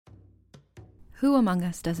Who among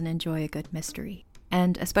us doesn't enjoy a good mystery?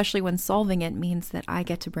 And especially when solving it means that I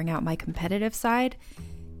get to bring out my competitive side,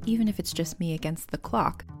 even if it's just me against the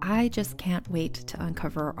clock. I just can't wait to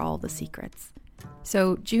uncover all the secrets.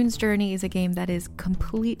 So June's Journey is a game that is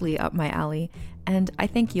completely up my alley, and I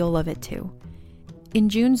think you'll love it too. In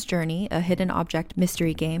June's Journey, a hidden object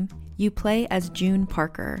mystery game, you play as June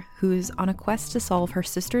Parker, who's on a quest to solve her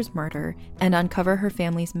sister's murder and uncover her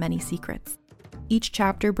family's many secrets. Each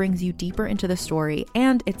chapter brings you deeper into the story,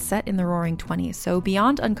 and it's set in the Roaring '20s, so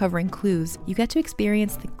beyond uncovering clues, you get to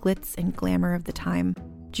experience the glitz and glamour of the time.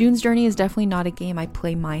 June's Journey is definitely not a game I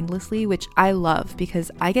play mindlessly, which I love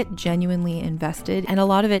because I get genuinely invested, and a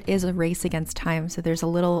lot of it is a race against time, so there's a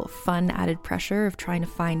little fun added pressure of trying to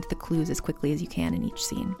find the clues as quickly as you can in each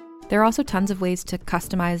scene. There are also tons of ways to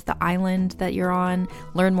customize the island that you're on,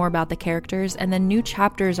 learn more about the characters, and then new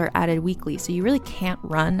chapters are added weekly, so you really can't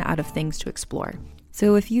run out of things to explore.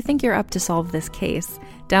 So if you think you're up to solve this case,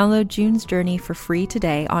 download June's Journey for free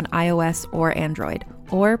today on iOS or Android,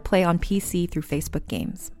 or play on PC through Facebook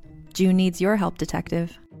Games. June needs your help,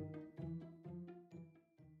 detective.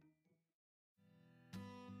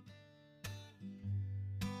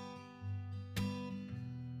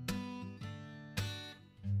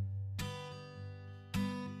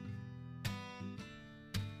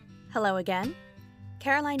 Hello again.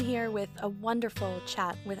 Caroline here with a wonderful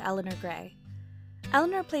chat with Eleanor Grey.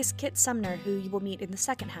 Eleanor plays Kit Sumner, who you will meet in the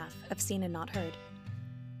second half of Seen and Not Heard.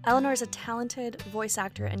 Eleanor is a talented voice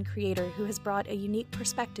actor and creator who has brought a unique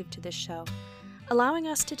perspective to this show, allowing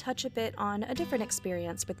us to touch a bit on a different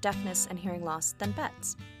experience with deafness and hearing loss than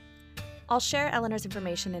Bet's. I'll share Eleanor's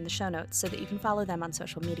information in the show notes so that you can follow them on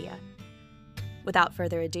social media. Without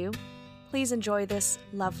further ado, please enjoy this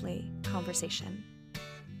lovely conversation.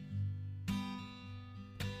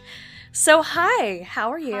 So hi,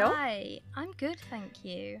 how are you? Hi, I'm good, thank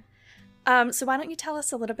you. So why don't you tell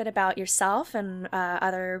us a little bit about yourself and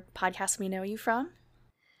other podcasts we know you from?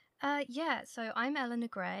 So I'm Eleanor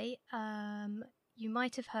Grey. You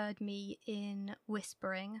might have heard me in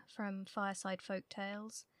Whispering from Fireside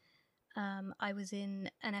Folktales. I was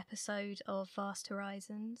in an episode of Vast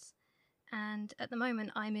Horizons, and at the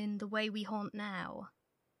moment I'm in The Way We Haunt Now,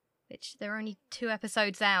 which there are only 2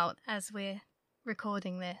 episodes out as we're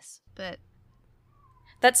recording this, but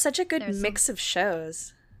that's such a good mix of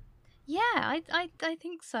shows. Yeah, I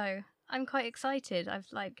think so. I'm quite excited. I've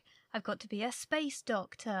got to be a space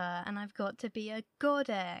doctor, and I've got to be a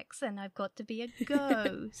goddess, and I've got to be a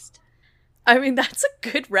ghost. I mean, that's a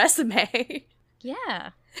good resume. Yeah.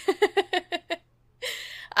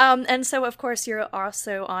 And so, of course, you're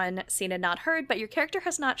also on Seen and Not Heard, but your character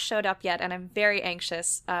has not showed up yet, and I'm very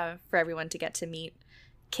anxious for everyone to get to meet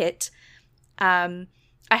Kit.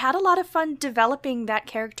 I had a lot of fun developing that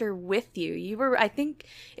character with you. I think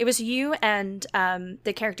it was you and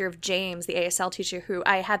the character of James, the ASL teacher, who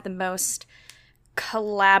I had the most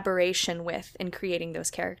collaboration with in creating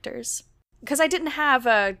those characters. Because I didn't have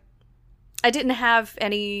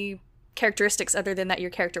any characteristics other than that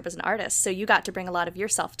your character was an artist, so you got to bring a lot of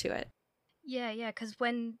yourself to it. Yeah, because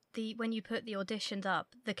when you put the auditions up,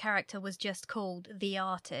 the character was just called The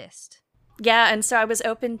Artist. Yeah, and so I was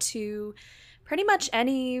open to pretty much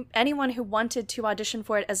anyone who wanted to audition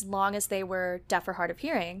for it as long as they were deaf or hard of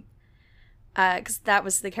hearing, because that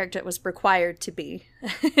was the character that was required to be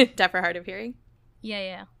deaf or hard of hearing.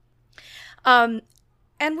 Yeah. And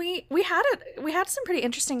we had some pretty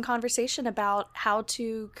interesting conversation about how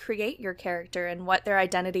to create your character and what their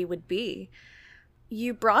identity would be.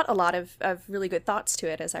 You brought a lot of really good thoughts to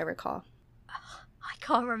it, as I recall. I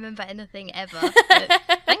can't remember anything ever, but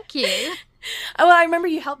thank you. Oh, well, I remember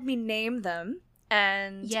you helped me name them,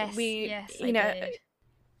 and yes, I did.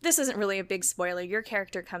 This isn't really a big spoiler. Your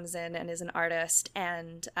character comes in and is an artist,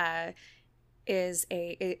 and is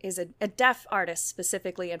a deaf artist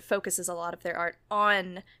specifically, and focuses a lot of their art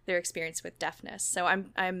on their experience with deafness. So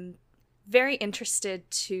I'm very interested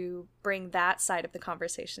to bring that side of the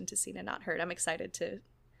conversation to Seen and Not Heard. I'm excited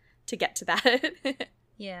to get to that.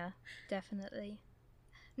 Yeah, definitely.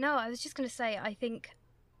 No, I was just going to say, I think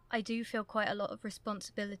I do feel quite a lot of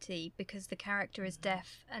responsibility because the character is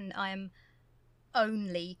deaf and I am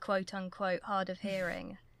only, quote unquote, hard of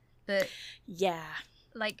hearing. But yeah,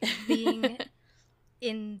 like being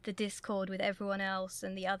in the Discord with everyone else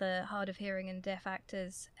and the other hard of hearing and deaf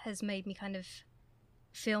actors has made me kind of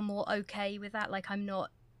feel more okay with that. Like I'm not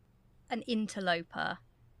an interloper,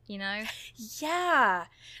 you know? Yeah.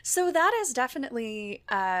 So that is definitely,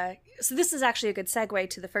 so this is actually a good segue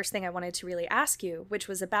to the first thing I wanted to really ask you, which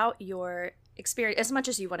was about your experience, as much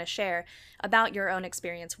as you want to share, about your own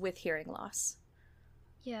experience with hearing loss.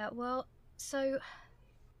 Yeah, well, so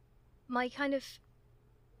my kind of,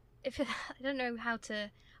 I don't know how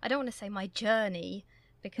to, I don't want to say my journey,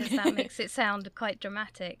 because that makes it sound quite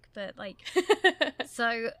dramatic, but like,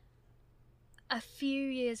 so a few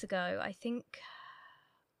years ago, I think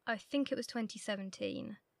it was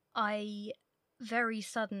 2017, I very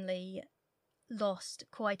suddenly lost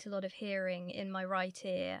quite a lot of hearing in my right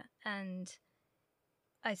ear, and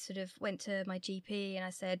I sort of went to my GP and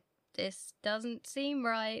I said, this doesn't seem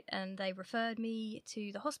right, and they referred me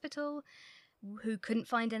to the hospital, who couldn't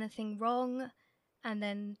find anything wrong. And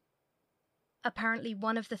then apparently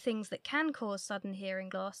one of the things that can cause sudden hearing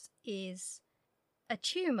loss is a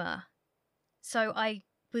tumour. So I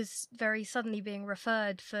was very suddenly being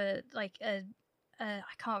referred for like I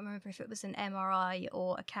can't remember if it was an MRI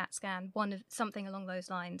or a CAT scan, something along those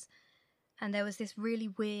lines. And there was this really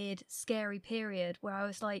weird, scary period where I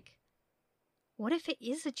was like, what if it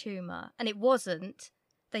is a tumour? And it wasn't.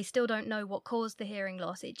 They still don't know what caused the hearing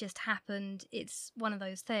loss. It just happened. It's one of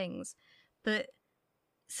those things. But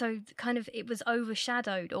so kind of it was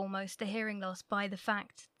overshadowed almost, the hearing loss, by the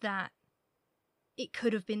fact that it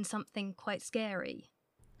could have been something quite scary.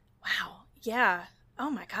 Wow. Yeah. Oh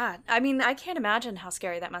my God. I mean, I can't imagine how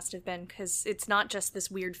scary that must have been, because it's not just this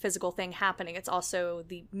weird physical thing happening. It's also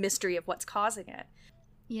the mystery of what's causing it.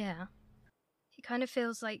 Yeah. It kind of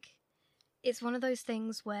feels like it's one of those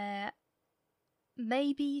things where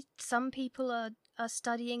maybe some people are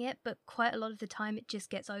studying it, but quite a lot of the time it just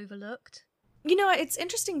gets overlooked. You know, it's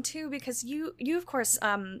interesting too, because you of course,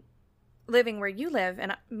 living where you live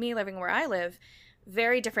and me living where I live,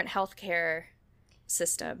 very different healthcare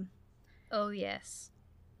system. Oh, yes.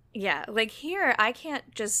 Yeah, like here, I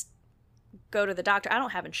can't just go to the doctor. I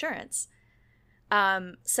don't have insurance.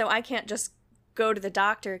 So I can't just go to the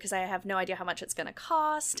doctor because I have no idea how much it's going to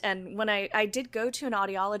cost. And when I did go to an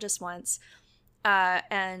audiologist once,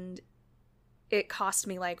 and it cost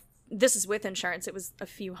me like, this is with insurance, it was a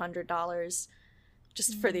few $100s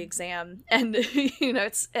just for the exam. And, you know,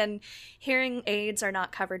 and hearing aids are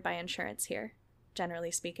not covered by insurance here,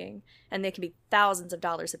 generally speaking. And they can be thousands of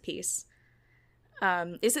dollars a piece.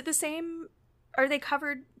 Is it the same? Are they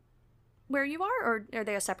covered where you are, or are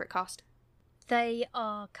they a separate cost? They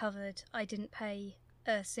are covered. I didn't pay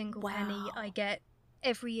a single penny. I get,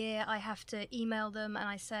 every year I have to email them and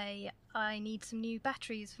I say, I need some new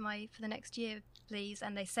batteries for the next year, please.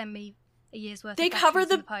 And they send me a year's worth of batteries. They cover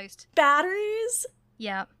the post. Batteries?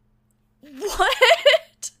 Yeah.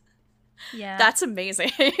 What? Yeah. That's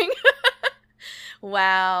amazing.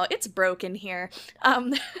 Wow, it's broken here.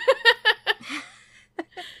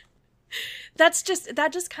 That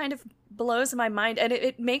just kind of blows my mind, and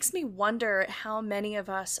it makes me wonder how many of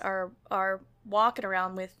us are walking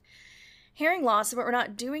around with hearing loss, but we're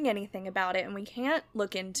not doing anything about it, and we can't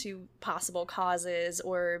look into possible causes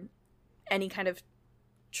or any kind of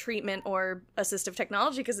treatment or assistive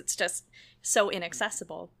technology because it's just so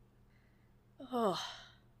inaccessible. Oh,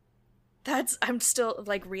 I'm still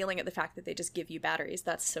like reeling at the fact that they just give you batteries.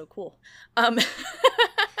 That's so cool.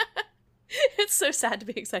 It's so sad to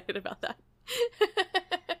be excited about that.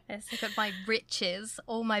 Let's look at my riches,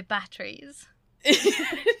 all my batteries.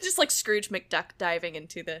 Just like Scrooge McDuck diving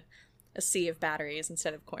into a sea of batteries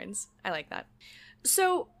instead of coins. I like that.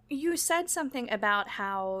 So you said something about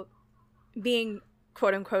how being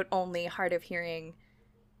quote unquote only hard of hearing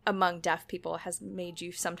among deaf people has made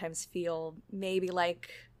you sometimes feel maybe like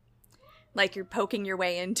you're poking your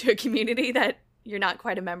way into a community that you're not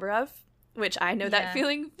quite a member of, which I know that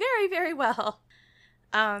feeling very, very well.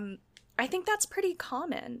 I think that's pretty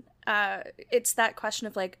common. It's that question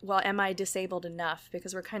of like, well, am I disabled enough?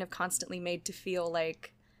 Because we're kind of constantly made to feel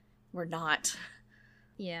like we're not.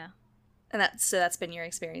 Yeah. And that's been your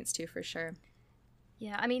experience too, for sure.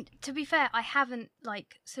 Yeah, I mean, to be fair, I haven't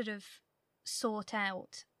like sort of sought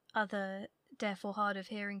out other deaf or hard of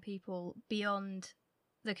hearing people beyond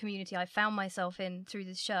the community I found myself in through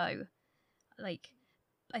this show. Like,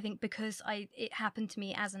 I think because it happened to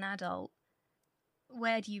me as an adult.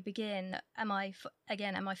 Where do you begin? Am I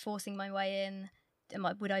forcing my way in?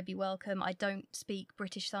 Would I be welcome? I don't speak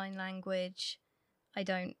British Sign Language. I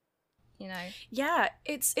don't, you know. Yeah,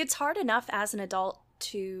 it's hard enough as an adult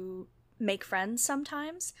to make friends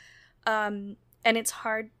sometimes, and it's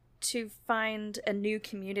hard to find a new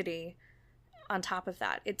community on top of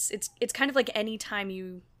that. It's kind of like anytime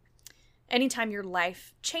your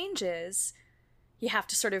life changes, you have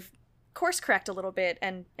to sort of course correct a little bit,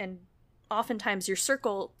 and oftentimes your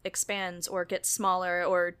circle expands or gets smaller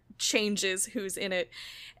or changes who's in it.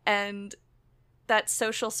 And that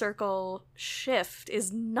social circle shift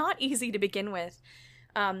is not easy to begin with,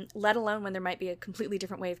 let alone when there might be a completely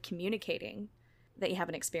different way of communicating that you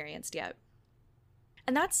haven't experienced yet.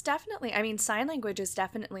 And that's definitely, I mean, sign language is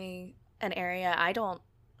definitely an area I don't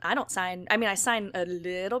sign. I mean, I sign a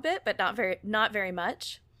little bit, but not very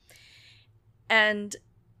much. And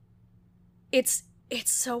it's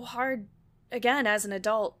so hard, again, as an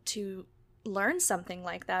adult to learn something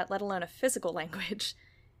like that, let alone a physical language.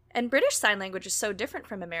 And British Sign Language is so different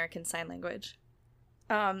from American Sign Language.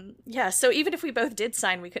 Yeah, so even if we both did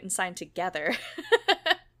sign, we couldn't sign together.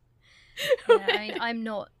 Yeah, I mean, I'm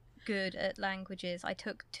not good at languages. I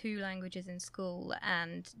took 2 languages in school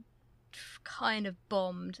and kind of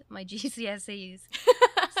bombed my GCSEs.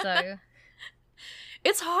 So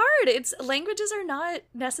it's hard. Languages are not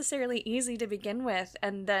necessarily easy to begin with,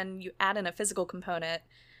 and then you add in a physical component,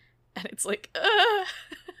 and it's like,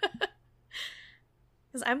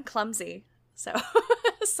 because I'm clumsy, so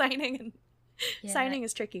signing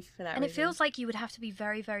is tricky for that and reason. it feels like you would have to be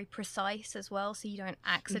very, very precise as well, so you don't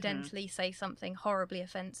accidentally say something horribly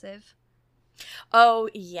offensive. Oh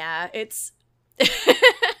yeah, it's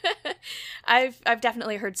I've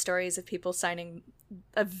definitely heard stories of people signing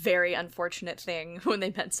a very unfortunate thing when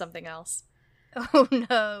they meant something else. Oh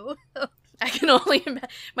no. I can only imagine.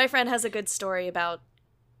 My friend has a good story about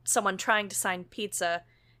someone trying to sign pizza,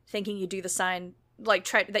 thinking you do the sign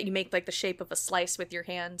that you make like the shape of a slice with your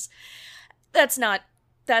hands. That's not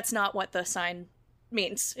what the sign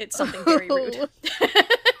means. It's something very rude.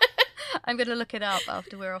 I'm gonna look it up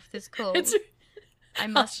after we're off this call. I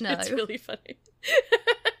must know. It's really funny.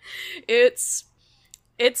 It's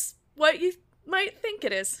what you might think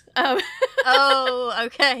it is. Oh,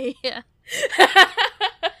 okay. Yeah.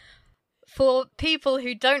 For people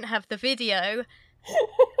who don't have the video,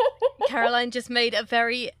 Caroline just made a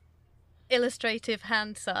very illustrative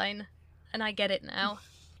hand sign, and I get it now.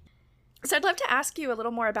 So I'd love to ask you a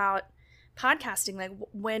little more about podcasting. Like,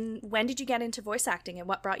 when did you get into voice acting, and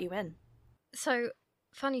what brought you in? So,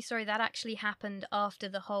 funny story, that actually happened after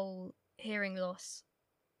the whole hearing loss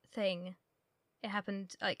thing. It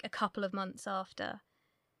happened like a couple of months after.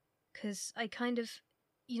 Because I kind of,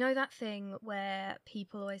 you know that thing where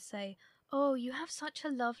people always say, oh, you have such a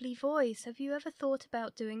lovely voice. Have you ever thought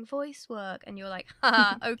about doing voice work? And you're like,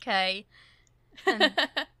 ha, okay. And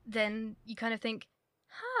then you kind of think,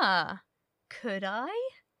 could I?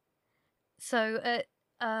 So,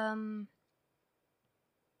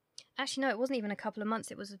 actually, no, it wasn't even a couple of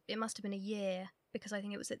months. It must have been a year, because I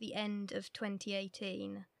think it was at the end of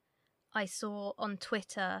 2018. I saw on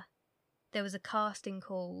Twitter there was a casting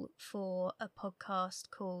call for a podcast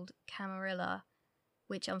called Camarilla,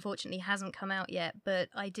 which unfortunately hasn't come out yet, but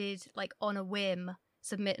I did, like, on a whim,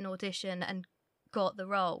 submit an audition and got the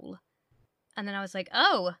role. And then I was like,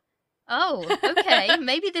 oh, okay,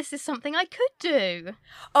 maybe this is something I could do.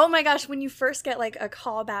 Oh my gosh, when you first get like a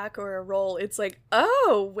callback or a role, it's like,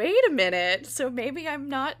 oh, wait a minute. So maybe I'm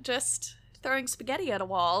not just throwing spaghetti at a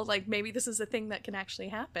wall. Like, maybe this is a thing that can actually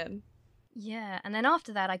happen. Yeah, and then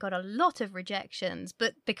after that I got a lot of rejections,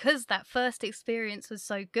 but because that first experience was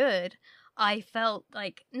so good, I felt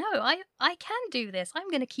like, no, I can do this. I'm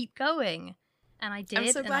going to keep going. And I did.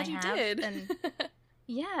 I'm so glad and you I have, did. And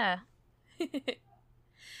yeah.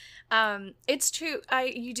 It's true.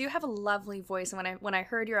 You do have a lovely voice, and when I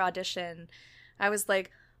heard your audition, I was like,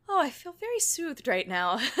 oh, I feel very soothed right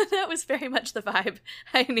now. That was very much the vibe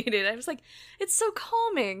I needed. I was like, it's so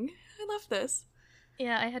calming. I love this.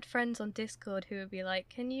 Yeah, I had friends on Discord who would be like,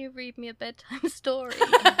 can you read me a bedtime story?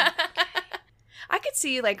 I could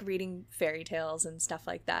see you like reading fairy tales and stuff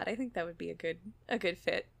like that. I think that would be a good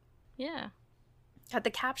fit. Yeah. God, the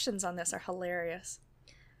captions on this are hilarious.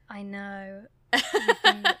 I know.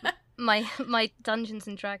 My Dungeons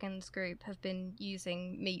and Dragons group have been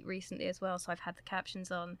using Meet recently as well, so I've had the captions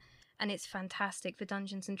on, and it's fantastic for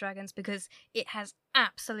Dungeons and Dragons because it has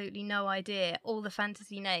absolutely no idea all the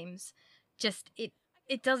fantasy names. Just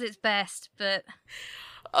it does its best, but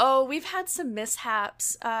oh, we've had some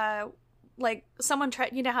mishaps. Like someone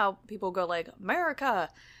tried, you know how people go like America.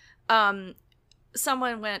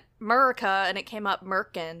 Someone went Murica and it came up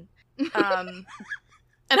Merkin.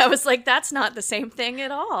 And I was like, that's not the same thing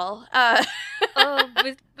at all.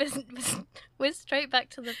 We're straight back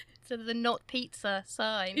to the not pizza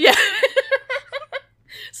sign. Yeah.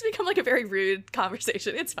 It's become like a very rude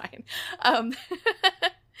conversation. It's fine.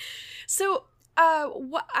 So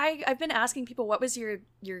I've been asking people, what was your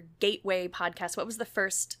gateway podcast? What was the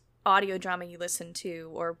first audio drama you listened to,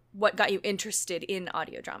 or what got you interested in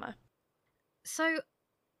audio drama? So,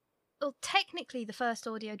 well, technically, the first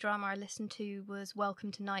audio drama I listened to was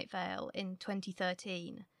Welcome to Night Vale in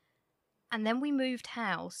 2013. And then we moved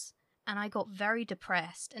house, and I got very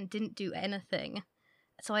depressed and didn't do anything.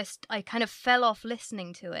 So I kind of fell off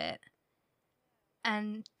listening to it.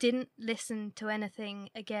 and didn't listen to anything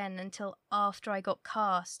again until after I got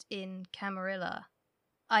cast in Camarilla.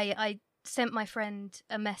 I sent my friend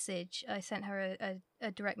a message. I sent her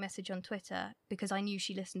a direct message on Twitter because I knew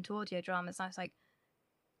she listened to audio dramas. I was like,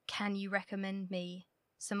 can you recommend me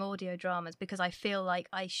some audio dramas? Because I feel like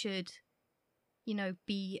I should,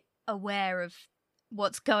 be aware of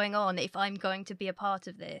what's going on if I'm going to be a part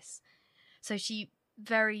of this. So she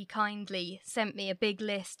very kindly sent me a big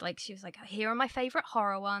list. Like, she was like, here are my favorite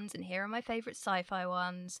horror ones, and here are my favorite sci-fi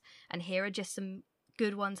ones, and here are just some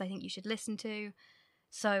good ones I think you should listen to.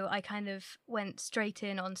 So I kind of went straight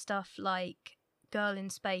in on stuff like Girl in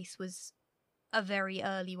Space was a very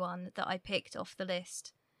early one that I picked off the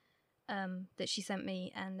list that she sent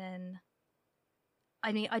me. And then,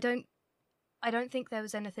 I mean, I don't think there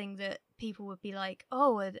was anything that people would be like,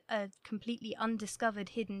 oh, a completely undiscovered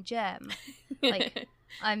hidden gem. Like,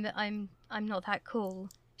 I'm not that cool.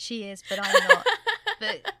 She is, but I'm not.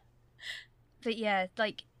 But yeah,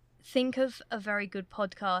 like, think of a very good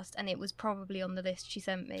podcast, and it was probably on the list she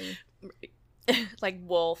sent me. Like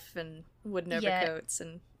Wolf and Wooden Yeah. Overcoats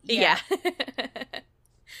and yeah.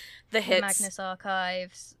 The hits. The Magnus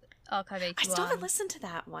Archives, Archive 81. I still haven't listened to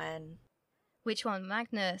that one. Which one?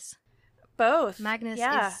 Magnus. Both. Magnus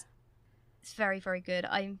yeah. is very, very good.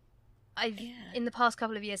 In the past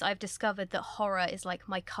couple of years, I've discovered that horror is like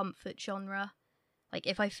my comfort genre. Like,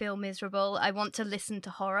 if I feel miserable, I want to listen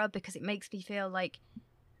to horror because it makes me feel like,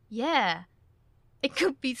 yeah, it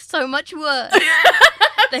could be so much worse.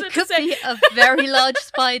 There could be a very large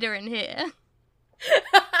spider in here.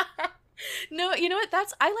 No, you know what?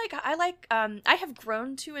 I have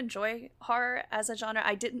grown to enjoy horror as a genre.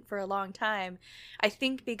 I didn't for a long time. I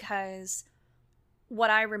think because what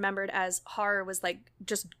I remembered as horror was like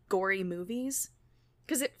just gory movies.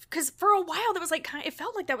 Because for a while that was like it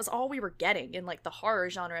felt like that was all we were getting in like the horror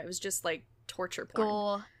genre. It was just like torture porn,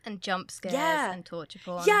 gore and jump scares and torture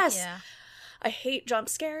porn. Yes. Yeah. I hate jump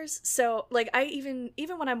scares. So like I even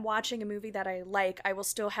when I'm watching a movie that I like, I will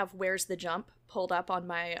still have Where's the Jump pulled up on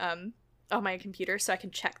my computer so I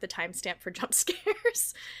can check the timestamp for jump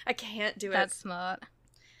scares. I can't do it. That's smart.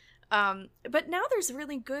 But now there's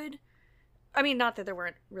really good, I mean, not that there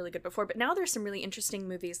weren't really good before, but now there's some really interesting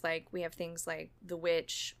movies. Like we have things like The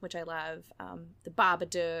Witch, which I love, The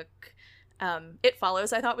Babadook, It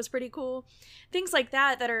Follows, I thought was pretty cool. Things like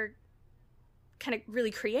that are kind of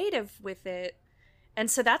really creative with it. And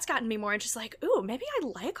so that's gotten me more interested, like, ooh, maybe I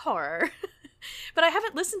like horror. But I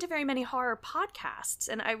haven't listened to very many horror podcasts,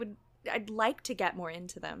 and I'd like to get more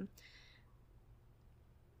into them.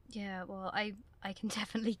 Yeah, well, I can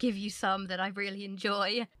definitely give you some that I really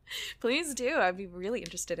enjoy. Please do. I'd be really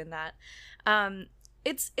interested in that.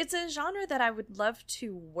 It's a genre that I would love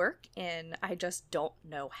to work in. I just don't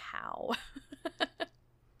know how.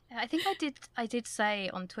 I think I did say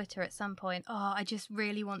on Twitter at some point, oh, I just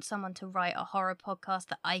really want someone to write a horror podcast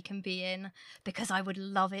that I can be in because I would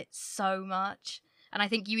love it so much. And I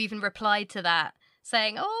think you even replied to that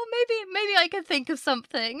saying, oh, maybe I could think of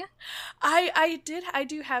something. I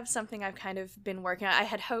do have something I've kind of been working on. I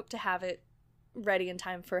had hoped to have it ready in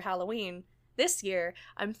time for Halloween this year.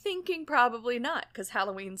 I'm thinking probably not because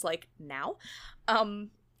Halloween's like now. And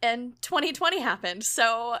 2020 happened,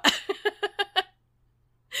 so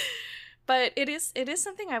but it is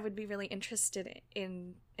something I would be really interested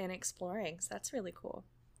in exploring. So that's really cool.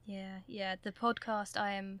 Yeah. The podcast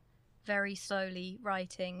I am very slowly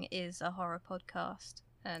writing is a horror podcast.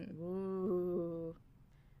 And Ooh,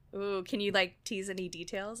 can you like tease any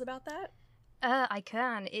details about that? I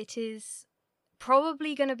can. It is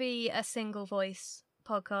probably going to be a single voice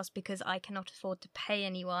podcast because I cannot afford to pay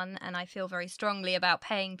anyone, and I feel very strongly about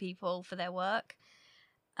paying people for their work.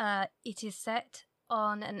 It is set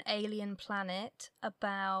on an alien planet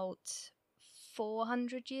about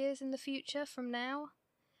 400 years in the future from now,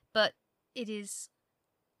 but it is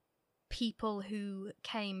people who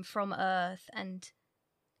came from Earth and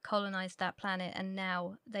colonized that planet, and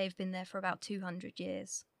now they've been there for about 200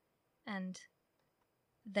 years, and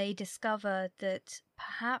they discover that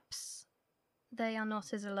perhaps they are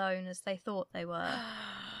not as alone as they thought they were.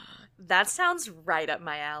 That sounds right up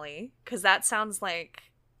my alley, because that sounds like,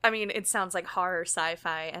 I mean, it sounds like horror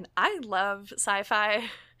sci-fi, and I love sci-fi.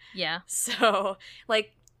 Yeah. So,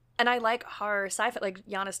 like, and I like horror sci-fi. Like,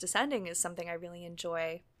 Giannis Descending is something I really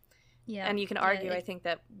enjoy. Yeah. And you can argue, I think,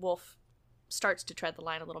 that Wolf starts to tread the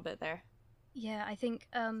line a little bit there. Yeah, I think,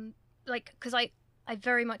 like, because I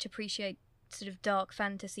very much appreciate sort of dark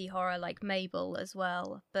fantasy horror like Mabel as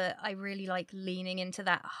well, but I really like leaning into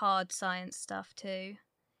that hard science stuff too.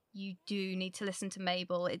 You do need to listen to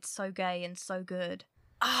Mabel. It's so gay and so good.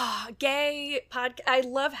 Gay podcast. I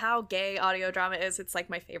love how gay audio drama is. It's like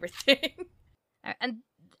my favorite thing. And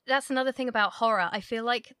that's another thing about horror. I feel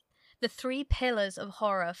like the 3 pillars of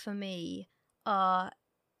horror for me are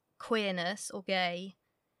queerness or gay,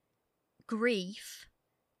 grief,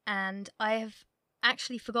 and I have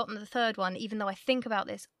actually forgotten the third one, even though I think about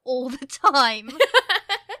this all the time.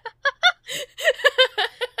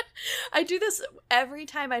 I do this every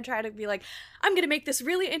time I try to be like, I'm going to make this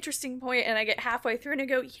really interesting point, and I get halfway through and I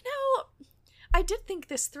go, I did think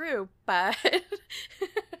this through, but...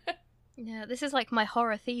 Yeah, this is like my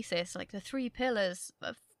horror thesis, like the 3 pillars,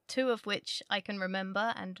 2 of which I can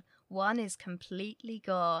remember, and 1 is completely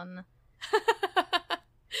gone.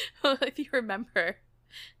 Well, if you remember.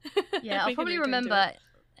 Yeah, I'll probably remember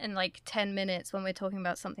in like 10 minutes when we're talking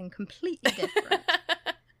about something completely different.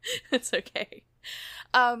 It's okay.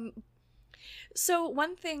 So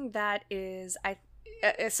one thing that is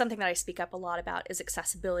something that I speak up a lot about is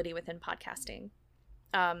accessibility within podcasting.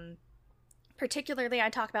 Particularly, I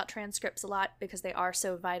talk about transcripts a lot because they are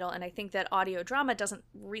so vital, and I think that audio drama doesn't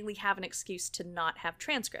really have an excuse to not have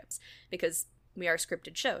transcripts because we are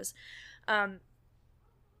scripted shows. I'm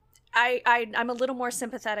a little more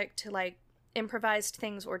sympathetic to like improvised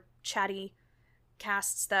things or chatty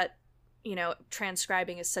casts that,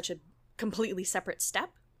 transcribing is such a completely separate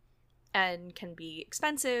step and can be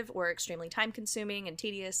expensive or extremely time consuming and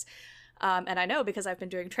tedious. And I know because I've been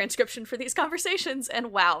doing transcription for these conversations,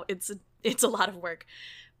 and wow, it's a lot of work.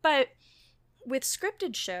 But with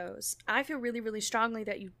scripted shows, I feel really, really strongly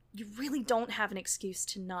that you really don't have an excuse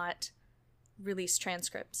to not release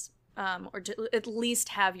transcripts, or to at least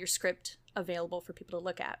have your script available for people to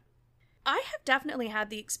look at. I have definitely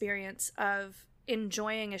had the experience of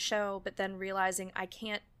enjoying a show, but then realizing I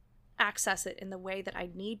can't access it in the way that I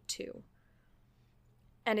need to.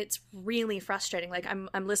 And it's really frustrating. Like,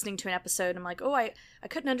 I'm listening to an episode, and I'm like, oh, I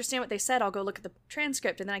couldn't understand what they said. I'll go look at the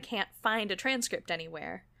transcript, and then I can't find a transcript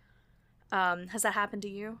anywhere. Has that happened to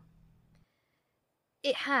you?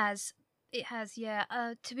 It has, yeah.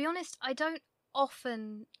 To be honest, I don't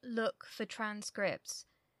often look for transcripts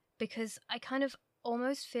because I kind of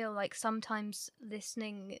almost feel like sometimes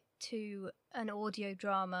listening to an audio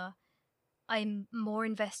drama, I'm more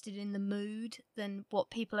invested in the mood than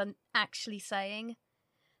what people are actually saying.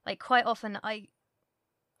 Like, quite often I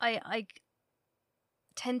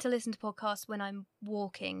tend to listen to podcasts when I'm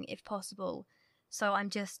walking, if possible. So I'm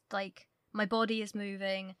just like, my body is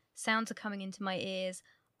moving, sounds are coming into my ears.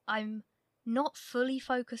 I'm not fully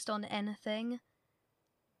focused on anything.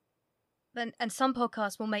 And some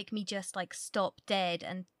podcasts will make me just like stop dead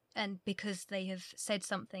and because they have said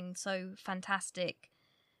something so fantastic.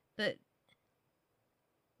 But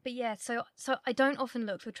yeah, so I don't often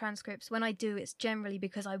look for transcripts. When I do, it's generally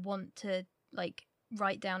because I want to like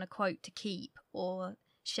write down a quote to keep or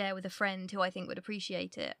share with a friend who I think would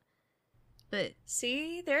appreciate it. But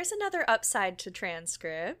see, there's another upside to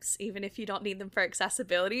transcripts, even if you don't need them for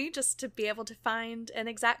accessibility, just to be able to find an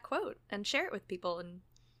exact quote and share it with people. And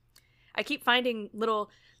I keep finding little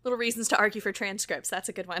reasons to argue for transcripts. That's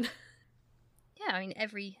a good one. Yeah, I mean,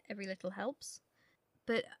 every little helps.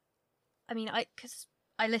 But I mean, because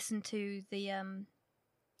I listened to the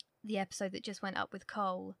episode that just went up with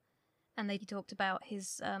Cole, and they talked about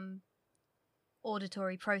his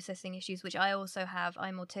auditory processing issues, which I also have.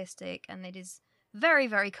 I'm autistic, and it is very,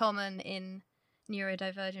 very common in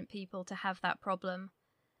neurodivergent people to have that problem.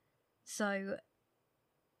 So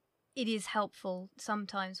it is helpful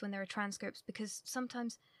sometimes when there are transcripts, because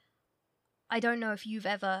sometimes, I don't know if you've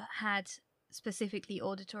ever had specifically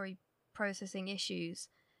auditory processing issues,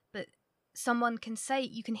 but someone can say,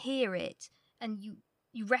 you can hear it, and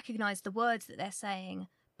you recognize the words that they're saying,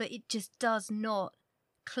 but it just does not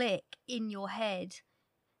click in your head.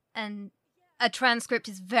 And a transcript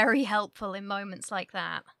is very helpful in moments like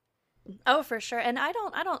that. Oh, for sure. And I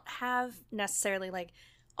don't have necessarily like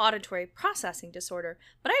auditory processing disorder,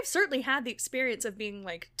 but I've certainly had the experience of being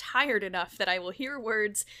like tired enough that I will hear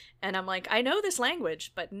words and I'm like, I know this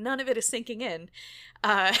language, but none of it is sinking in.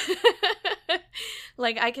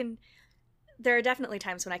 Like there are definitely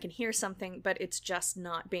times when I can hear something, but it's just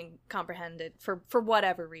not being comprehended for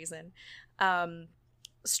whatever reason.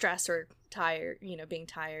 Stress or tired, being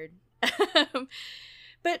tired.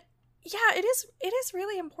 But yeah, it is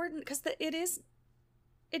really important because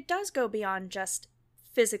it does go beyond just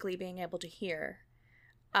physically being able to hear.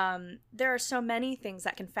 There are so many things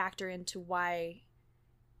that can factor into why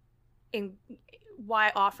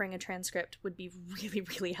offering a transcript would be really,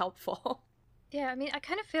 really helpful. Yeah, I mean, I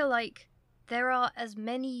kind of feel like there are as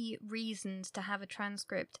many reasons to have a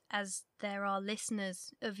transcript as there are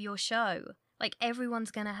listeners of your show. Like,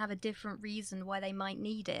 everyone's going to have a different reason why they might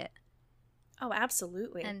need it. Oh,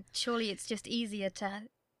 absolutely. And surely it's just easier to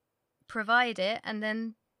provide it, and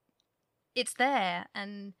then it's there,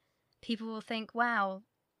 and people will think, wow,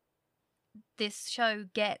 this show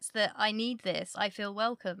gets that I need this. I feel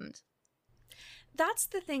welcomed. That's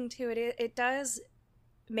the thing, too. It does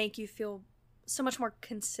make you feel so much more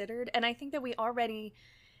considered. And I think that we already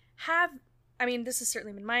have, I mean, this has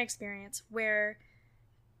certainly been my experience, where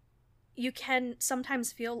you can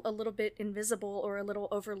sometimes feel a little bit invisible or a little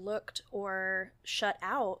overlooked or shut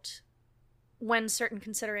out when certain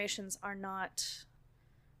considerations are not,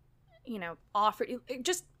 offered.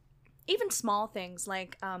 Just even small things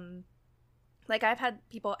like I've had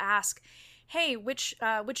people ask, hey, which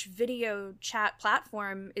video chat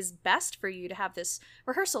platform is best for you to have this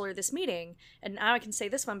rehearsal or this meeting? And now I can say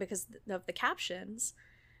this one because of the captions.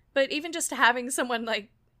 But even just having someone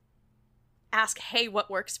ask, hey, what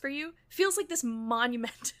works for you, feels like this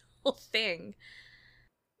monumental thing.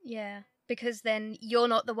 Yeah, because then you're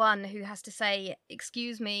not the one who has to say,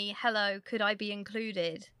 excuse me, hello, could I be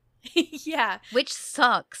included? Yeah. Which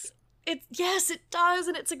sucks. Yes, it does,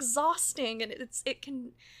 and it's exhausting, and it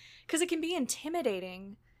can be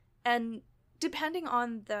intimidating, and depending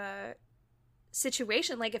on the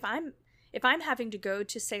situation, like if I'm having to go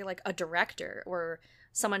to, say, like a director or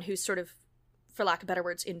someone who's sort of, for lack of better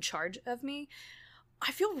words, in charge of me,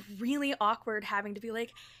 I feel really awkward having to be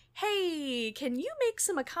like, hey, can you make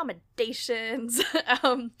some accommodations?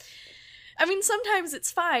 I mean, sometimes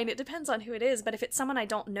it's fine. It depends on who it is. But if it's someone I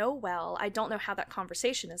don't know well, I don't know how that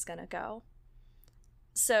conversation is going to go.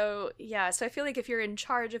 So, yeah. So I feel like if you're in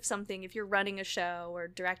charge of something, if you're running a show or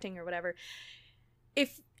directing or whatever,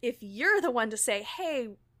 if you're the one to say, hey,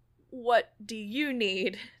 what do you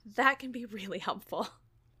need? That can be really helpful.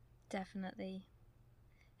 Definitely.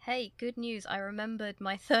 Hey, good news. I remembered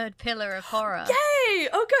my third pillar of horror. Yay!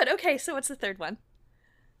 Oh, good. Okay, so what's the third one?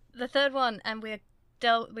 The third one, and we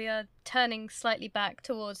are turning slightly back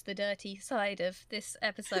towards the dirty side of this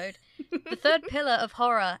episode. The third pillar of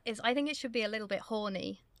horror is, I think it should be a little bit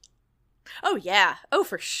horny. Oh, yeah. Oh,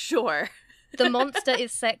 for sure. The monster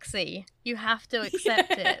is sexy. You have to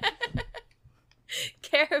accept it.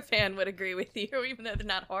 Caravan would agree with you, even though they're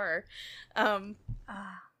not horror.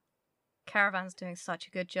 Caravan's doing such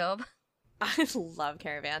a good job. I love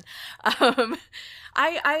Caravan.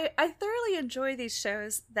 I thoroughly enjoy these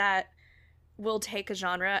shows that will take a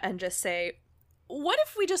genre and just say, what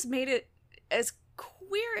if we just made it as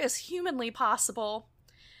queer as humanly possible?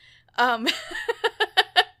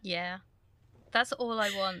 Yeah. That's all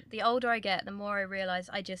I want. The older I get, the more I realize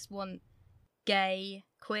I just want gay,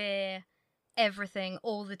 queer, everything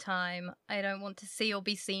all the time. I don't want to see or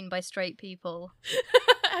be seen by straight people.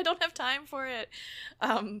 I don't have time for it.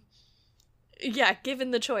 Yeah,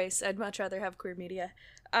 given the choice, I'd much rather have queer media.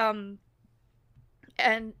 And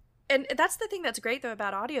that's the thing that's great though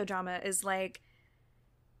about audio drama is like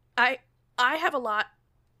I have a lot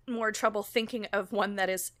more trouble thinking of one that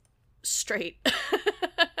is straight.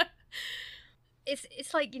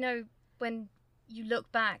 It's like, when you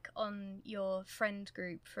look back on your friend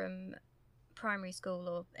group from primary school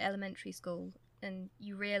or elementary school and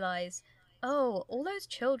you realize, oh, all those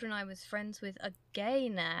children I was friends with are gay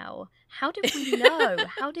now. How did we know?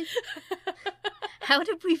 How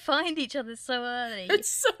did we find each other so early? It's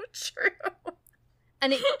so true.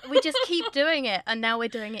 And we just keep doing it, and now we're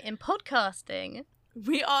doing it in podcasting.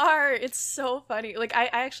 We are. It's so funny. Like, I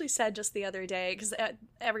actually said just the other day, because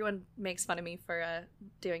everyone makes fun of me for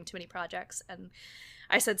doing too many projects, and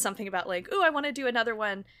I said something about, like, ooh, I want to do another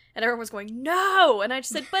one, and everyone was going, no! And I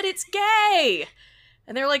just said, but it's gay!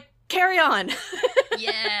 And they're like, carry on!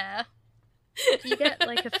 Yeah. You get,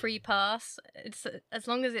 like, a free pass. It's as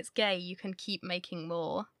long as it's gay, you can keep making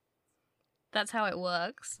more. That's how it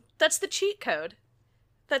works. That's the cheat code.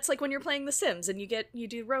 That's like when you're playing The Sims and you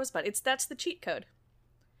do Rosebud. That's the cheat code.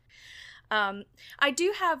 I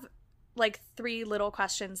do have like 3 little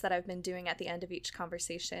questions that I've been doing at the end of each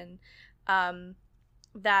conversation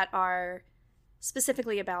that are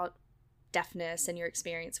specifically about deafness and your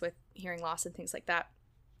experience with hearing loss and things like that.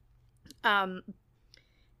 And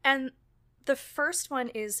the first one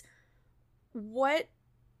is, what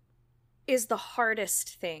is the hardest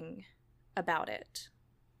thing about it?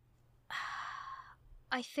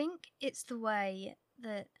 I think it's the way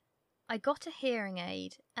that I got a hearing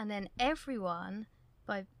aid and then everyone,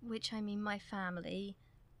 by which I mean my family,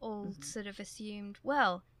 all sort of assumed,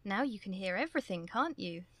 well, now you can hear everything, can't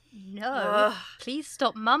you? No, please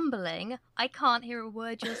stop mumbling. I can't hear a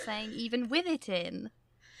word you're saying even with it in.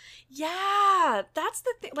 Yeah, that's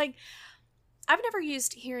the thing. Like, I've never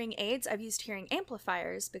used hearing aids. I've used hearing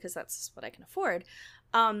amplifiers because that's what I can afford.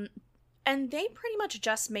 And they pretty much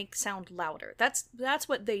just make sound louder. That's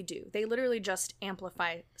what they do. They literally just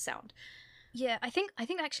amplify sound. Yeah, I think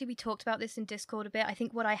actually we talked about this in Discord a bit. I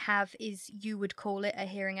think what I have is, you would call it a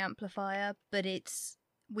hearing amplifier, but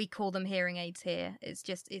we call them hearing aids here.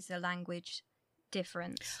 It's a language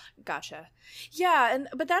difference. Gotcha. Yeah,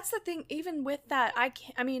 but that's the thing. Even with that,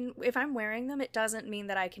 I mean, if I'm wearing them, it doesn't mean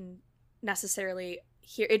that I can necessarily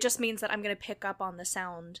hear. It just means that I'm going to pick up on the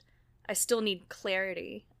sound. I still need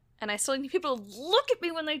clarity. And I still need people to look at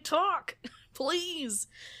me when they talk. Please.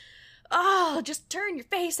 Oh, just turn your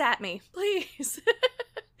face at me. Please.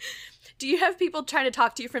 Do you have people trying to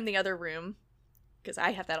talk to you from the other room? Because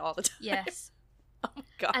I have that all the time. Yes. Oh my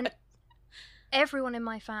God. And everyone in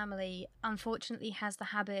my family, unfortunately, has the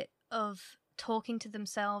habit of talking to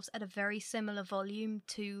themselves at a very similar volume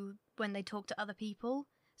to when they talk to other people.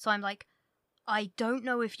 So I'm like, I don't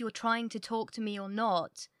know if you're trying to talk to me or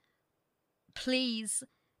not. Please,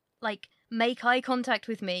 like, make eye contact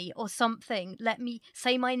with me or something. Let me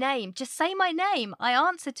say my name. Just say my name. I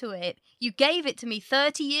answer to it. You gave it to me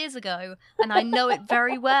 30 years ago, and I know it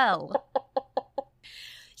very well.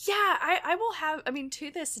 Yeah, I will have, I mean,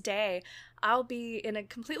 to this day, I'll be in a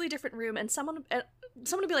completely different room, and someone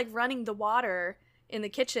will be, like, running the water in the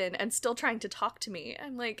kitchen and still trying to talk to me.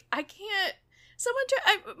 I'm like, I can't.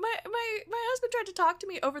 My husband tried to talk to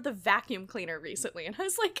me over the vacuum cleaner recently, and I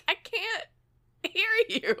was like, I can't hear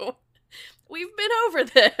you. We've been over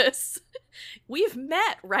this. We've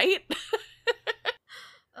met, right?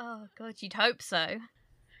 Oh God, you'd hope so.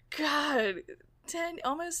 God,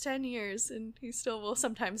 almost 10 years, and he still will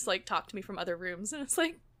sometimes, like, talk to me from other rooms, and it's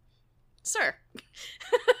like, sir.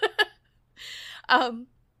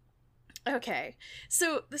 Okay,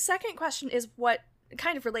 so the second question is, what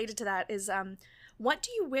kind of related to that is, what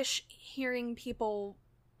do you wish hearing people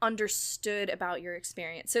understood about your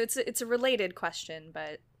experience? So it's a related question,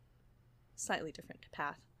 but slightly different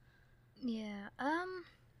path. Yeah,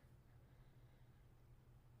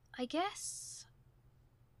 I guess,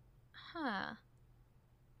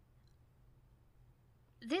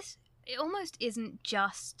 it almost isn't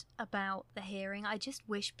just about the hearing. I just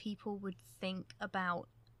wish people would think about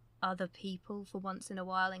other people for once in a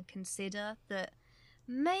while and consider that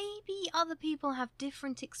maybe other people have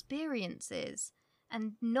different experiences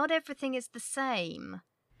and not everything is the same.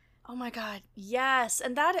 Oh my God, yes.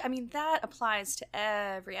 And that applies to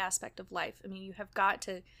every aspect of life. I mean, you have got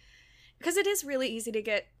to, because it is really easy to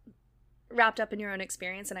get wrapped up in your own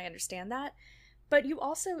experience, and I understand that. But you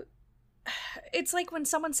also, it's like when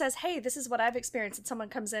someone says, hey, this is what I've experienced, and someone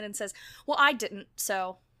comes in and says, well, I didn't,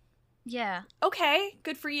 so. Yeah. Okay,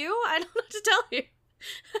 good for you. I don't know what to tell you.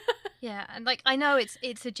 Yeah, and like, I know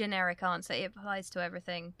it's a generic answer, it applies to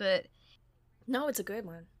everything, but no, it's a good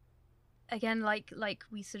one. Again, like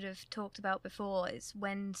we sort of talked about before, it's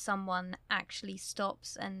when someone actually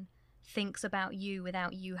stops and thinks about you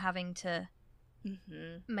without you having to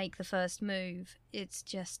make the first move. It's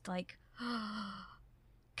just like, oh,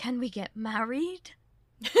 can we get married?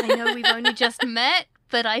 I know we've only just met,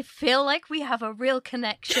 but I feel like we have a real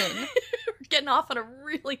connection. We're getting off on a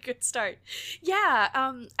really good start. Yeah,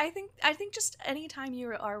 I think just anytime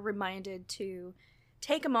you are reminded to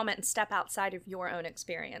take a moment and step outside of your own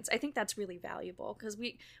experience, I think that's really valuable, because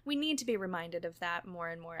we need to be reminded of that more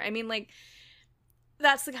and more. I mean, like,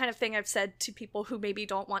 that's the kind of thing I've said to people who maybe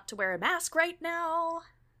don't want to wear a mask right now.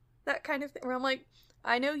 That kind of thing, where I'm like,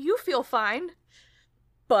 I know you feel fine,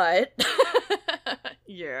 but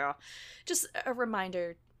yeah, just a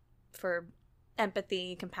reminder for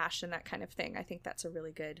empathy, compassion, that kind of thing. I think that's a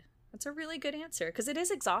really good answer, because it is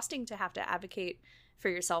exhausting to have to advocate for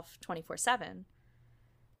yourself 24/7.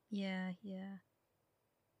 Yeah.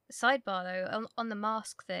 Sidebar though, on the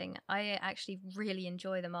mask thing, I actually really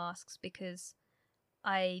enjoy the masks because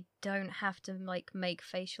I don't have to like make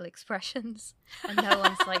facial expressions, and no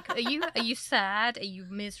one's like, are you sad? Are you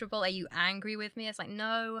miserable? Are you angry with me? It's like,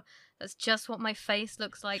 no, that's just what my face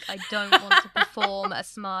looks like. I don't want to perform a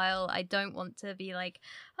smile. I don't want to be like,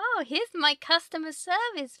 oh, here's my customer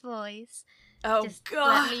service voice. Oh, just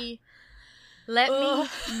God. Let me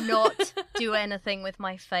not do anything with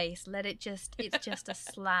my face. It's just a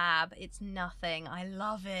slab. It's nothing. I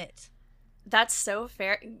love it. That's so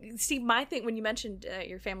fair. See, my thing, when you mentioned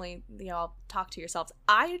your family, you all talk to yourselves,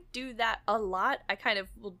 I do that a lot. I kind of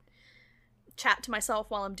will chat to myself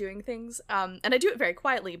while I'm doing things, and I do it very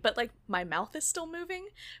quietly, but like my mouth is still moving.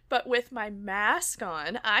 But with my mask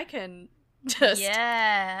on, I can just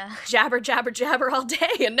jabber all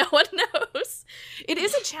day and no one knows. It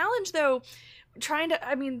is a challenge though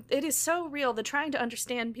it is so real. The trying to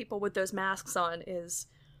understand people with those masks on is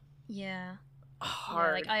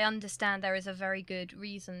hard. I understand there is a very good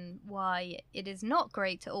reason why it is not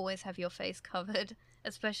great to always have your face covered,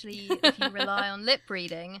 especially if you rely on lip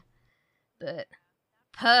reading. But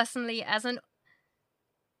personally, as an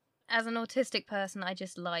autistic person, I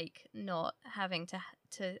just like not having to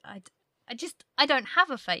I don't have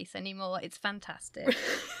a face anymore. It's fantastic.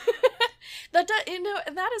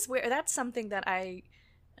 That's something that I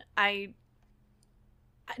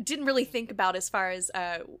didn't really think about as far as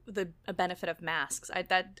the benefit of masks.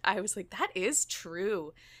 I was like, that is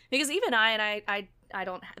true, because even I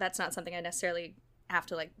don't. That's not something I necessarily have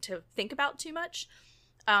to think about too much.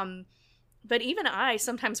 But even I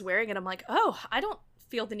sometimes wearing it, I'm like, oh, I don't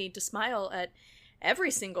feel the need to smile at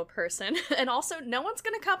every single person, and also no one's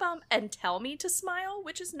gonna come and tell me to smile,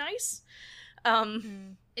 which is nice.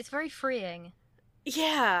 It's very freeing.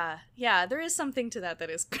 Yeah, there is something to that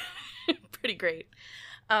is pretty great.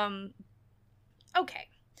 Okay,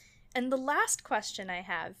 and the last question I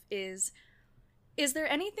have is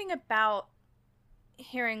there anything about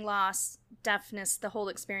hearing loss, deafness, the whole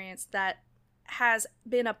experience that has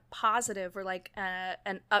been a positive or like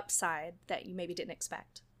an upside that you maybe didn't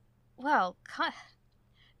expect? Well,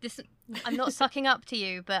 I'm not sucking up to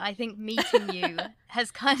you, but I think meeting you has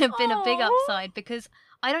kind of been a big upside, because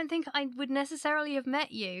I don't think I would necessarily have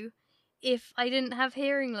met you if I didn't have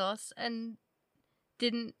hearing loss and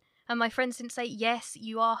my friends didn't say, yes,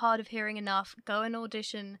 you are hard of hearing enough, go and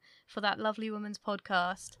audition for that lovely woman's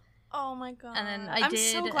podcast. Oh my god. And then I'm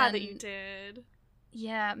so glad that you did.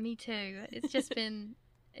 Yeah, me too. It's just been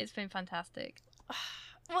fantastic.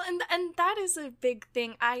 Well, and that is a big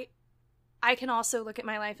thing. I can also look at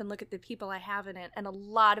my life and look at the people I have in it, and a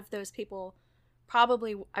lot of those people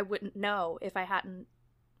probably I wouldn't know if I hadn't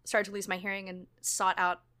started to lose my hearing and sought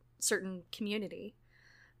out certain community.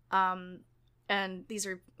 And these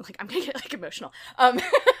are like, I'm gonna get like emotional.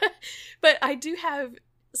 But I do have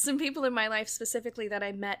some people in my life specifically that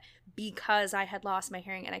I met because I had lost my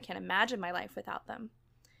hearing, and I can't imagine my life without them.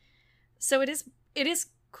 So it is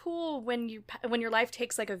cool when your life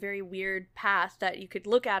takes like a very weird path that you could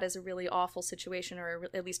look at as a really awful situation, or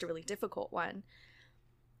at least a really difficult one.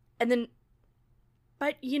 And then,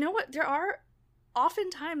 but you know what?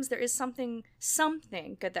 Oftentimes there is something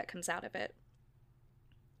good that comes out of it.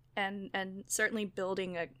 And certainly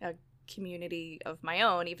building a community of my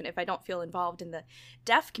own, even if I don't feel involved in the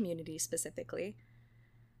deaf community specifically.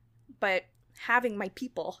 But having my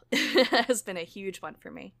people has been a huge one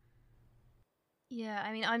for me. Yeah,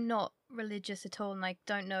 I mean, I'm not religious at all, and I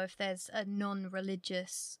don't know if there's a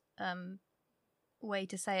non-religious way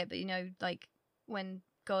to say it, but, you know, like when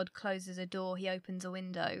God closes a door, he opens a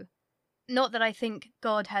window. Not that I think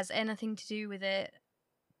God has anything to do with it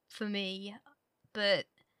for me, but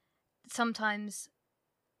sometimes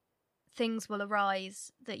things will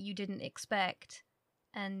arise that you didn't expect,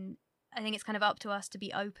 and I think it's kind of up to us to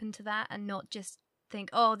be open to that and not just think,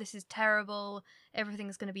 oh, this is terrible,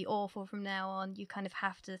 everything's going to be awful from now on. You kind of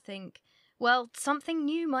have to think, well, something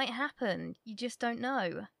new might happen. You just don't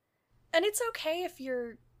know. And it's okay if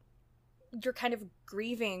you're kind of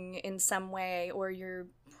grieving in some way, or you're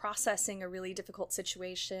processing a really difficult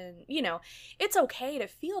situation. You know, it's okay to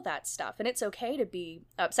feel that stuff, and it's okay to be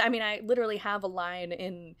upset. I mean, I literally have a line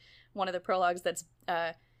in one of the prologues that's,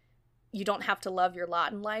 you don't have to love your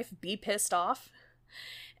lot in life, be pissed off.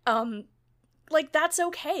 Like, that's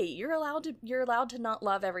okay. You're allowed to not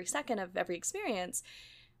love every second of every experience.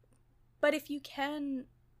 But if you can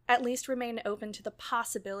at least remain open to the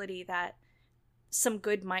possibility that some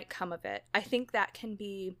good might come of it, I think it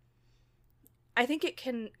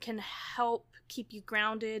can help keep you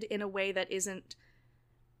grounded in a way that isn't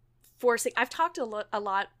forcing. I've talked a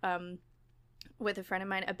lot with a friend of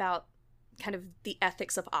mine about kind of the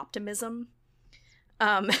ethics of optimism.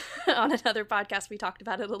 On another podcast, we talked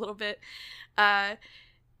about it a little bit. And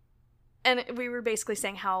we were basically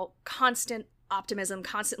saying how constant optimism,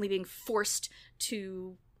 constantly being forced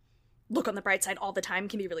to look on the bright side all the time,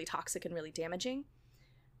 can be really toxic and really damaging.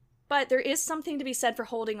 But there is something to be said for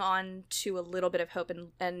holding on to a little bit of hope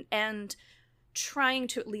and trying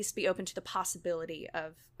to at least be open to the possibility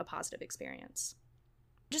of a positive experience.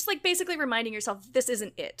 Just like basically reminding yourself, this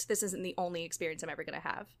isn't it. This isn't the only experience I'm ever going to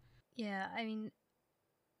have. Yeah, I mean,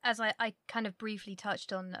 as I kind of briefly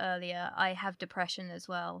touched on earlier, I have depression as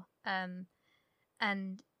well. And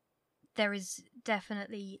there is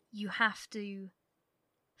definitely, you have to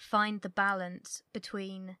find the balance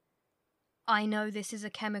between, I know this is a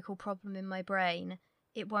chemical problem in my brain,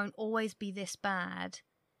 it won't always be this bad,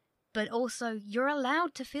 but also you're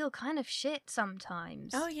allowed to feel kind of shit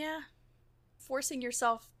sometimes. Oh, yeah. forcing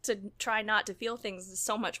yourself to try not to feel things is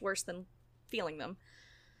so much worse than feeling them.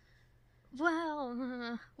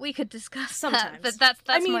 Well, we could discuss Sometimes. that, but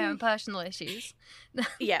that's my own personal issues.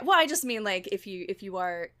 Yeah, well, I just mean, like, if you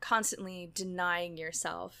are constantly denying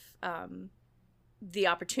yourself the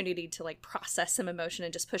opportunity to, like, process some emotion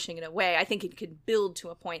and just pushing it away, I think it could build to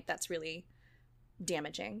a point that's really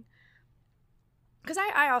damaging. Because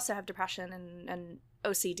I also have depression and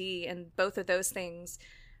OCD, and both of those things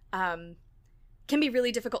can be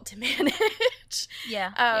really difficult to manage.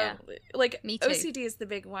 Yeah. Like, Me too. OCD is the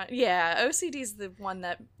big one. Yeah, OCD is the one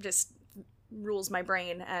that just rules my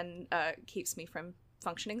brain and keeps me from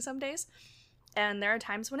functioning some days. And there are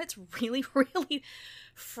times when it's really, really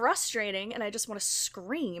frustrating and I just want to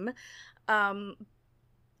scream.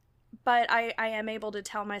 But I am able to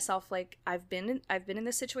tell myself, like, I've been in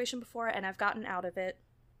this situation before and I've gotten out of it.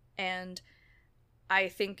 And I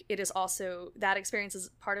think it is also, that experience is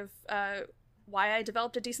part of why I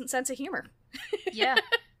developed a decent sense of humor. Yeah.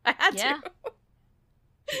 I had to.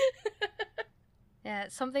 Yeah,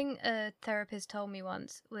 something a therapist told me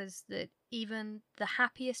once was that even the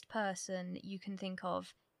happiest person you can think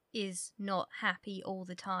of is not happy all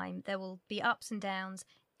the time. There will be ups and downs.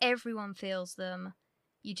 Everyone feels them.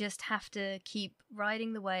 You just have to keep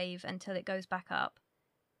riding the wave until it goes back up,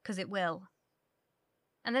 because it will.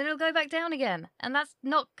 And then it'll go back down again, and that's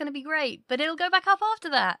not going to be great, but it'll go back up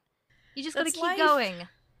after that. You just got to keep going.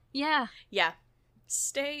 Yeah. Yeah.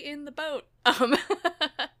 Stay in the boat.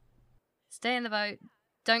 Stay in the boat.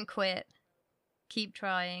 Don't quit. Keep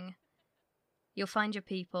trying. You'll find your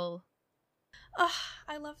people. Oh,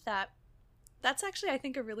 I love that. That's actually, I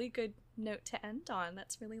think, a really good note to end on.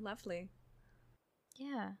 That's really lovely.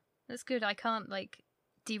 Yeah, that's good. I can't, like,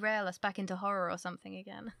 derail us back into horror or something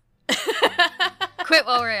again. Quit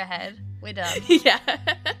while we're ahead. We're done. Yeah.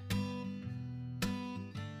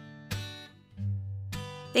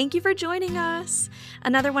 Thank you for joining us.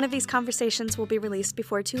 Another one of these conversations will be released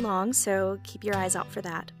before too long, so keep your eyes out for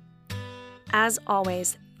that. As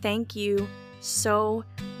always, thank you so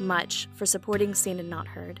much for supporting Seen and Not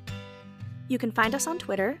Heard. You can find us on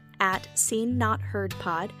Twitter at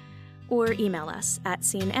SeenNotHeardPod or email us at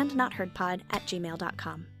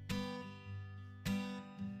seenandnotheardpod@gmail.com.